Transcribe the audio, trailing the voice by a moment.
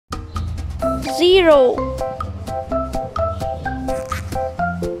0.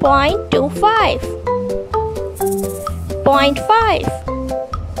 0.25. 0.5.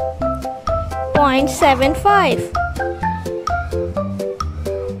 0.75.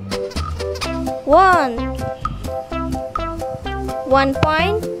 1.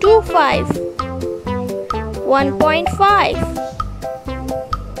 1.25. 1.5.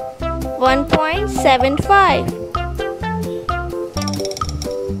 1.75.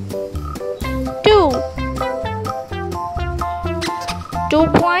 2.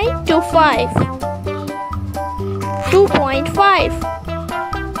 2.25. 2.5.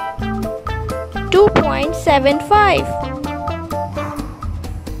 2.75.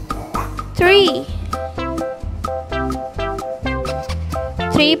 3.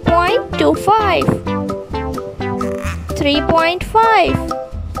 3.25. 3.5.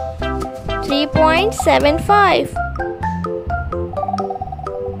 3.75.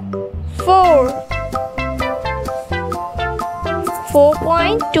 4.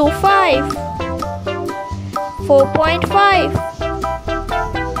 4.25. 4.5.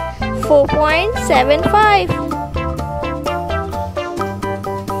 4.75.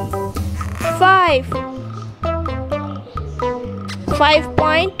 5.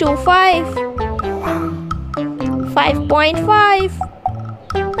 5.25. 5.5.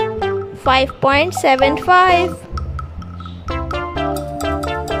 5.75.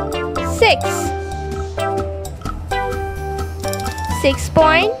 6.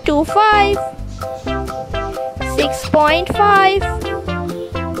 6.25. 6.5.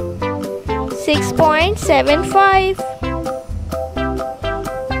 6.75.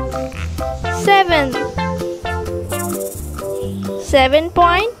 7.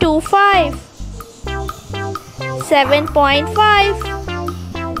 7.25. 7.5.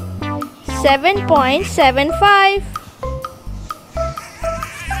 7.75.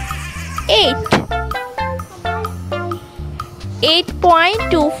 8.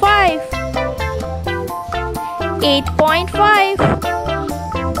 8.25. 8.5.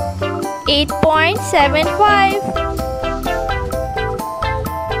 8.75.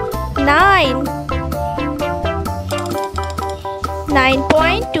 9.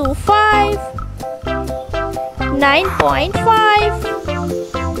 9.25. 9.5.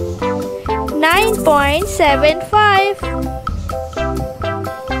 9.75.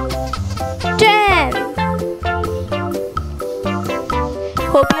 10.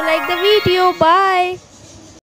 Hope you like the video. Bye.